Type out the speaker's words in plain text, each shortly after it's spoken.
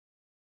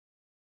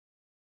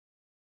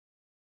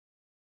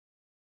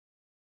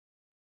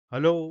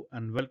Hello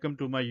and welcome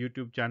to my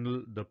YouTube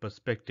channel, The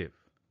Perspective.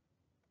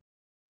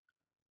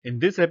 In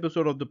this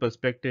episode of The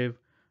Perspective,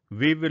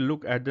 we will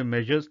look at the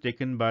measures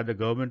taken by the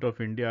Government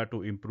of India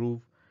to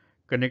improve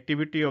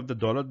connectivity of the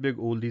Daulat Beg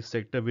Oldi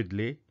sector with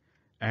Leh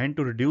and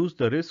to reduce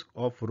the risk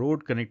of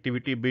road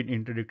connectivity being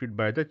interdicted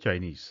by the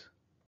Chinese.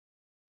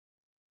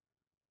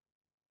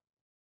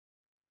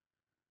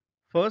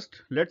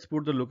 First, let's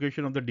put the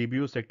location of the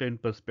DBO sector in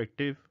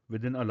perspective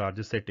within a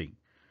larger setting.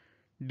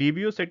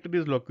 DBO sector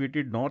is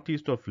located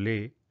northeast of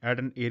Leh at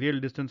an aerial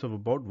distance of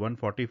about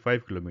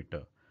 145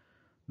 km.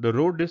 The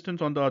road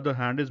distance on the other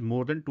hand is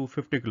more than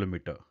 250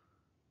 km.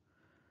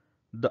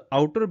 The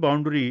outer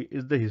boundary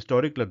is the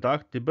historic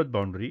Ladakh-Tibet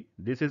boundary.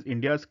 This is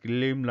India's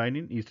claim line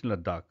in eastern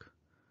Ladakh.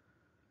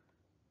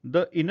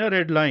 The inner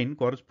red line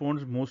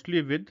corresponds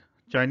mostly with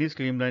Chinese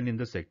claim line in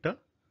the sector.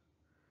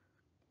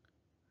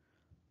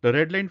 The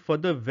red line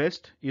further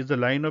west is the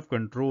line of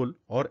control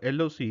or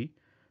LOC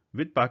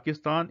with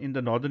Pakistan in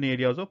the northern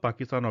areas of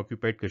Pakistan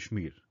occupied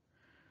Kashmir.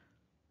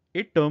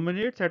 It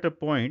terminates at a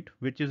point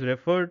which is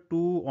referred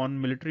to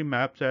on military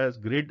maps as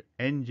grid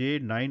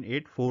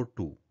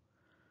NJ9842.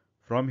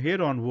 From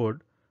here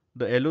onward,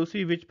 the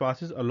LOC which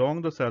passes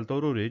along the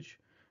Saltoro Ridge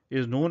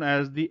is known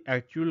as the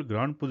Actual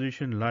Ground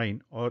Position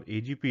Line or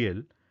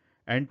AGPL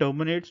and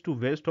terminates to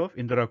west of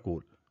Indira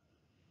Col.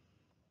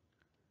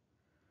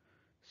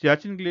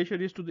 Siachen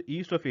Glacier is to the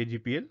east of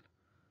AGPL.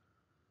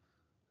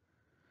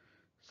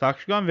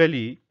 Sakshgam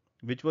Valley,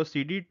 which was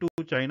ceded to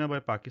China by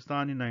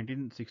Pakistan in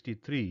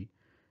 1963,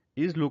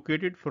 is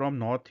located from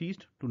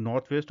northeast to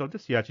northwest of the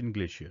Siachen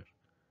Glacier.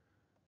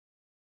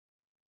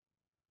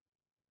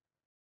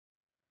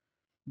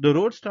 The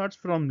road starts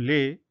from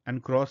Leh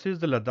and crosses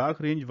the Ladakh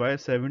range via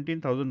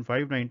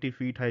 17,590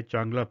 feet high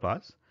Changla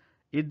Pass.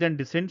 It then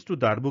descends to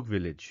Darbuk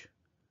village.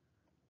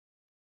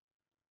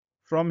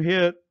 From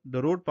here,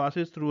 the road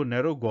passes through a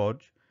narrow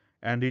gorge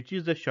and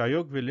reaches the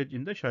Shyok village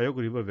in the Shyok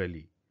River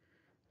valley.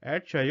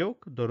 At Shyok,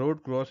 the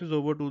road crosses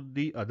over to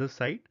the other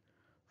side.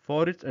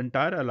 For its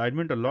entire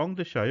alignment along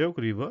the Shyok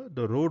River,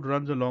 the road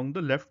runs along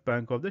the left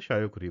bank of the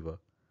Shyok River.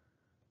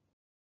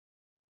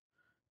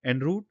 En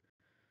route,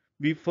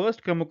 we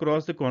first come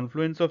across the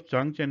confluence of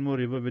Changchenmo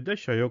River with the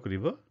Shyok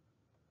River.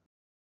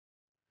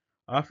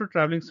 After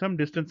traveling some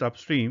distance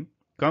upstream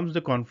comes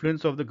the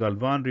confluence of the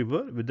Galwan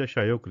River with the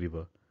Shyok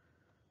River.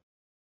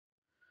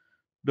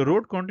 The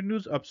road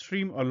continues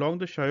upstream along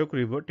the Shyok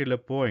River till a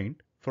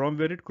point from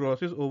where it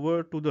crosses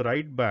over to the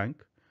right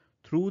bank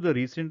through the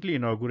recently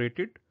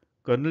inaugurated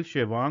Colonel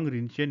Shewang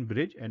Rinchen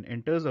Bridge and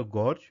enters a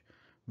gorge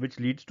which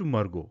leads to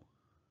Margo.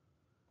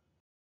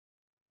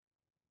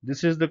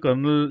 This is the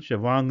Colonel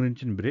Shewang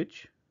Rinchen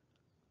Bridge.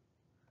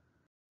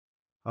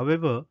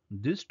 However,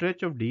 this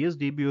stretch of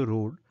DSDBO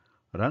road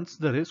runs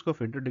the risk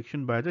of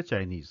interdiction by the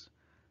Chinese.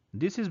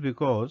 This is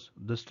because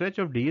the stretch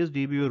of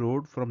DSDBO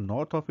road from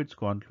north of its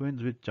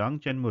confluence with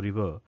Changchenmo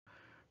River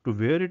to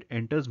where it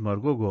enters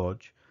Margo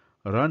Gorge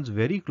runs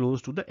very close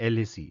to the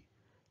LAC.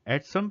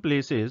 At some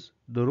places,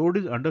 the road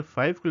is under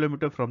 5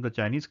 km from the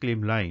Chinese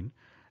claim line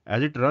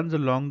as it runs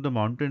along the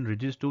mountain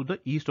ridges to the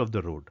east of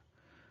the road.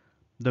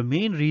 The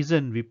main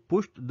reason we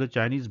pushed the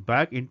Chinese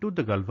back into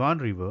the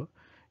Galwan River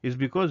is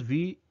because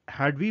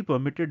had we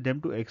permitted them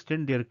to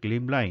extend their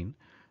claim line,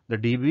 the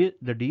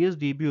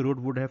DSDB road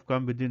would have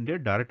come within their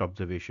direct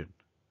observation.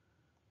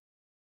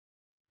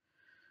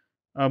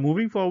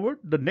 Moving forward,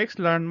 the next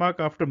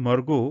landmark after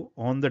Margo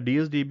on the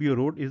DSDB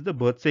road is the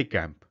Birdsey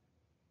Camp.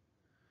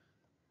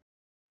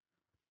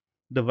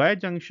 The Y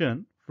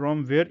junction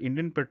from where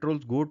Indian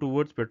patrols go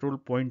towards Patrol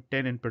Point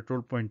 10 and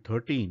Patrol Point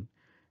 13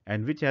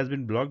 and which has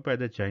been blocked by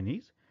the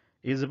Chinese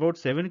is about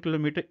 7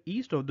 km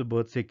east of the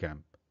Birdsey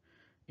Camp.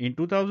 In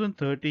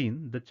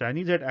 2013, the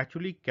Chinese had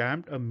actually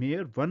camped a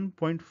mere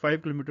 1.5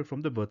 km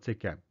from the Birdsey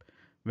Camp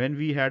when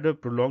we had a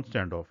prolonged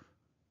standoff.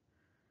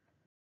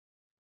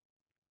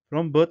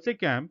 From Birdsey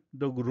Camp,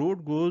 the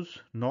road goes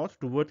north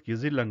towards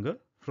Kizilanga.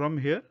 From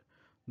here,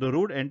 the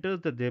road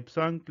enters the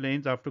Depsang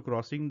Plains after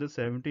crossing the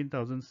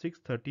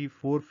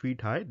 17,634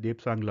 feet high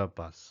Depsangla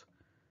Pass.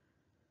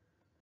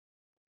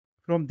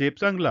 From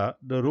Depsangla,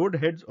 the road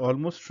heads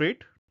almost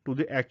straight to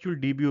the actual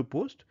DBO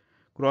post,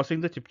 crossing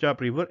the Chipchap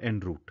River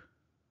en route.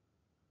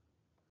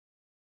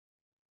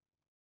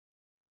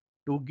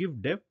 To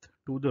give depth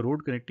to the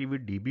road connectivity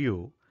with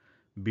DBO,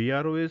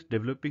 BRO is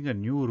developing a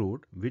new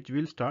road which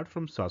will start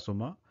from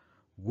Sasoma,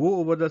 go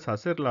over the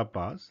Saser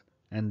Pass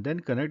and then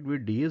connect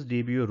with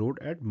DSDBO road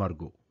at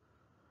Margo.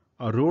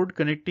 A road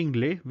connecting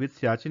Leh with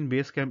Siachen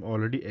Base Camp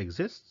already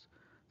exists.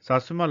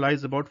 Sasoma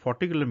lies about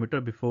 40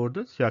 km before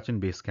the Siachen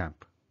Base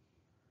Camp.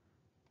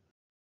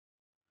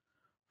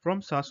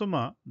 From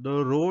Sasoma,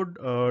 the road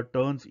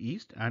turns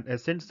east and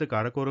ascends the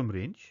Karakorum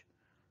Range.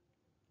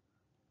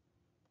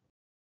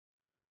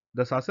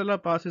 The Sasala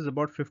Pass is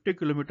about 50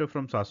 km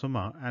from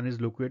Sasoma and is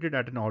located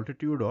at an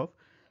altitude of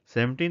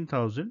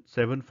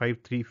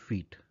 17,753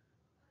 feet.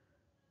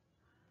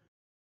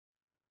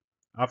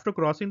 After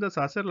crossing the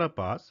Saser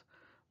Pass,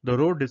 the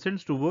road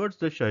descends towards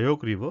the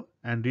Shyok River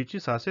and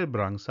reaches Saser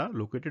Brangsa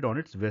located on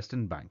its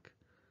western bank.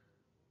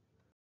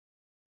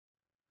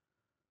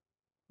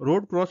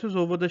 Road crosses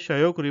over the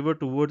Shyok River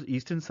towards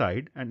eastern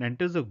side and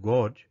enters a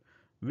gorge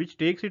which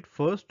takes it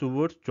first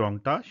towards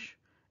Chongtash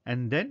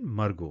and then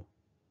Margo.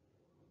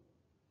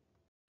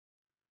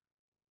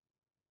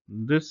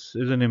 This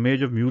is an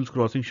image of mules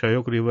crossing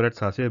Shyok River at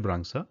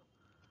Saser.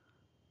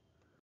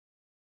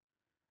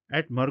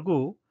 At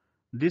Margo,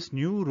 this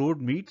new road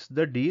meets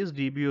the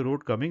DSDBO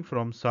road coming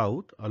from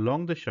south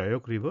along the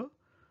Shyok River.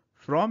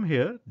 From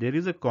here, there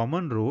is a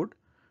common road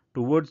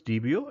towards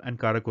DBO and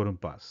Karakorum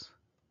Pass.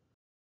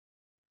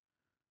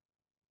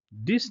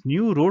 This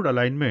new road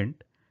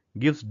alignment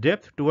gives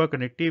depth to our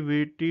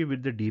connectivity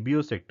with the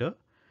DBO sector,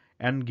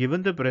 and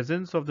given the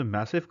presence of the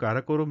massive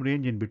Karakorum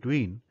range in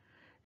between,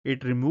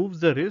 it removes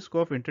the risk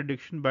of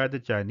interdiction by the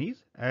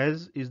Chinese,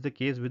 as is the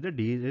case with the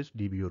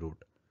DSDBO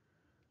route.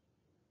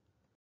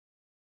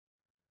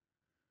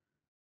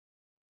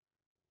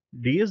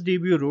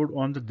 DSDBO road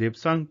on the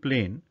Debsang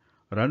plain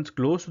runs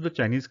close to the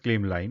Chinese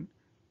claim line.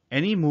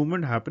 Any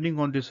movement happening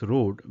on this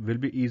road will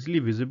be easily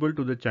visible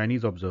to the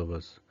Chinese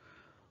observers.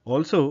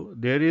 Also,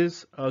 there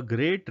is a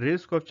great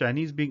risk of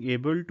Chinese being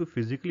able to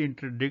physically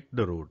interdict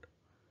the road.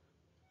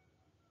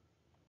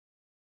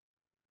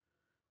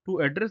 To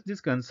address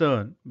this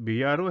concern,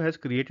 BRO has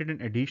created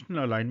an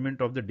additional alignment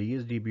of the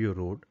DSDBO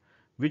road,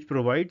 which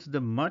provides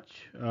the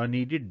much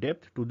needed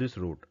depth to this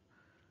road.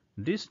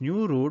 This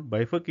new road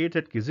bifurcates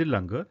at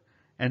Kizillangar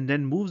and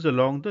then moves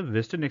along the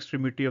western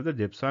extremity of the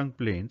Debsang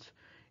plains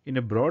in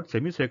a broad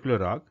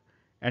semicircular arc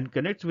and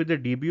connects with the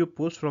DBO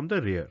post from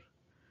the rear.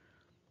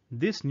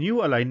 This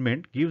new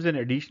alignment gives an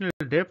additional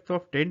depth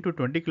of 10 to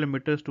 20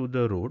 kilometers to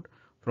the road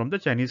from the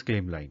Chinese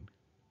claim line.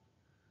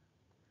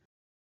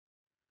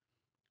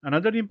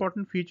 Another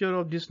important feature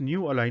of this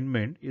new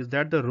alignment is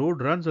that the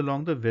road runs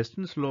along the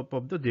western slope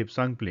of the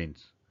Debsang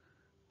plains.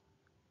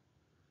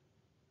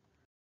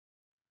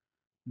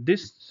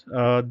 This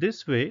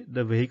way,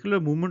 the vehicular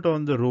movement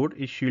on the road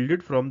is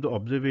shielded from the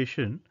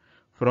observation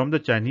from the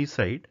Chinese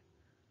side.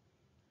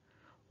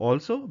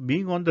 Also,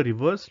 being on the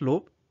reverse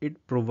slope,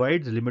 it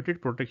provides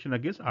limited protection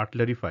against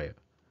artillery fire.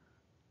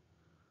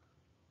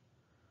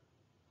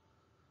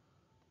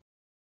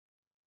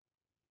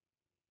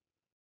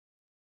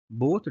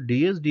 Both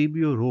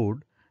DSDBO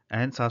Road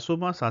and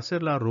Sasoma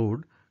Saserla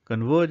Road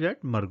converge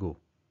at Margo.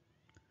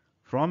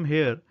 From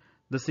here,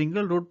 the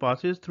single road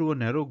passes through a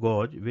narrow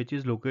gorge which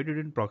is located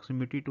in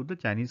proximity to the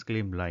Chinese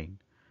claim line.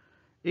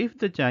 If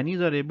the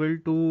Chinese are able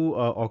to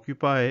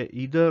occupy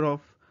either of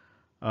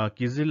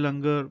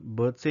Kizillangar,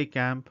 Birdsey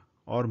Camp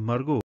or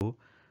Margo,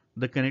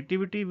 the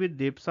connectivity with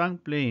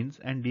Debsang Plains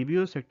and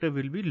DBO sector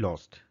will be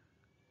lost.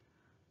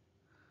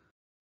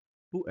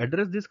 To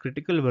address this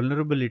critical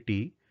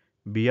vulnerability,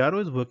 BRO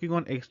is working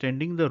on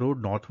extending the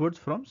road northwards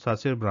from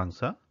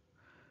Saser.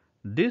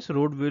 This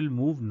road will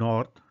move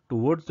north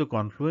towards the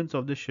confluence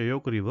of the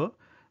Shyok River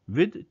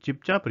with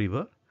Chipchap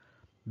River.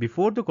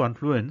 Before the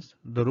confluence,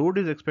 the road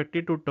is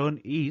expected to turn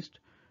east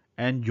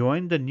and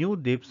join the new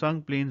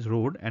Debsang Plains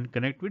Road and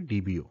connect with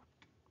DBO.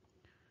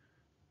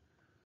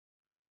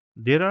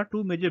 There are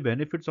two major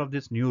benefits of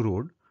this new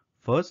road.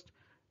 First,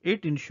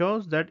 it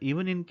ensures that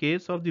even in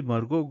case of the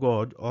Margo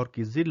Gorge or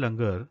Kizil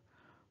Langar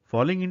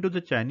falling into the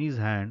Chinese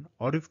hand,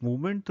 or if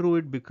movement through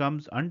it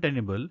becomes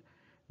untenable,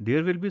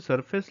 there will be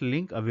surface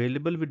link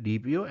available with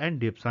DBO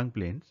and Debsang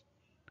Plains.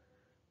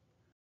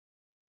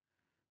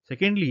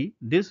 Secondly,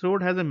 this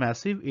road has a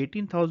massive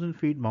 18,000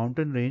 feet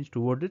mountain range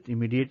toward its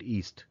immediate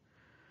east.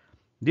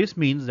 This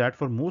means that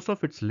for most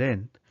of its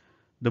length,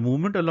 the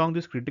movement along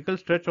this critical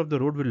stretch of the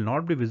road will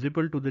not be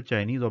visible to the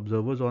Chinese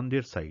observers on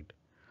their side.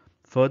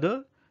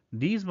 Further,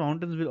 these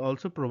mountains will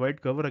also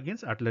provide cover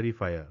against artillery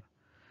fire.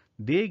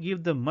 They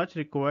give the much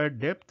required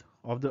depth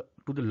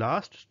to the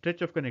last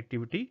stretch of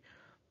connectivity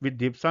with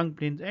Debsang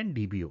Plains and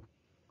DBO.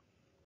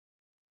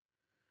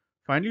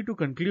 Finally, to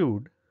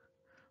conclude,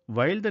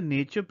 while the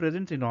nature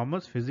presents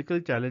enormous physical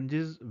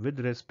challenges with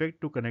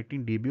respect to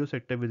connecting DBO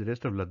sector with the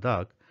rest of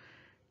Ladakh,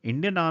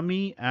 Indian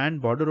Army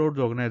and Border Roads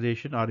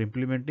Organization are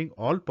implementing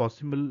all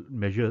possible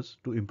measures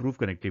to improve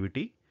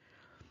connectivity.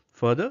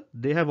 Further,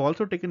 they have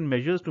also taken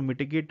measures to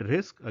mitigate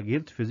risk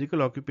against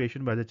physical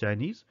occupation by the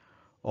Chinese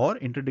or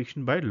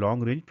interdiction by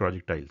long-range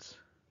projectiles.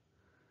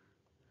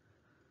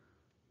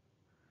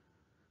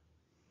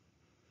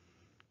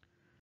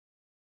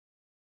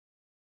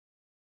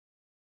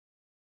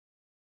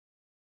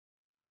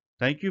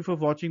 Thank you for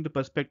watching the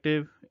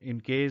perspective.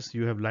 In case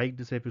you have liked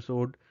this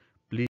episode,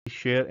 please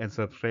share and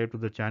subscribe to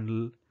the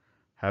channel.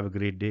 Have a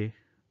great day.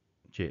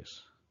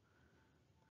 Cheers.